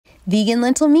Vegan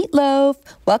lentil meatloaf.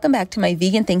 Welcome back to my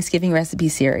vegan Thanksgiving recipe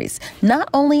series. Not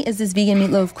only is this vegan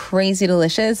meatloaf crazy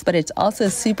delicious, but it's also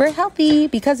super healthy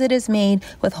because it is made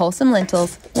with wholesome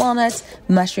lentils, walnuts,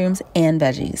 mushrooms, and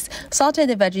veggies. Saute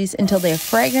the veggies until they are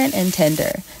fragrant and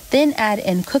tender. Then add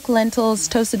in cooked lentils,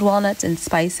 toasted walnuts, and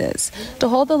spices. To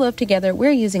hold the loaf together, we're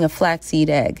using a flaxseed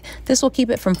egg. This will keep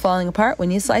it from falling apart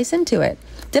when you slice into it.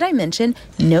 Did I mention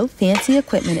no fancy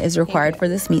equipment is required for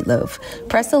this meatloaf?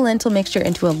 Press the lentil mixture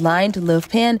into a lined loaf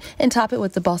pan and top it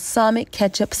with the balsamic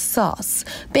ketchup sauce.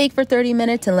 Bake for 30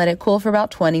 minutes and let it cool for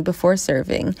about 20 before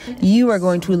serving. You are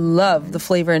going to love the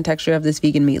flavor and texture of this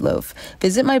vegan meatloaf.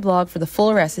 Visit my blog for the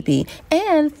full recipe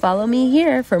and follow me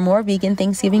here for more vegan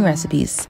Thanksgiving recipes.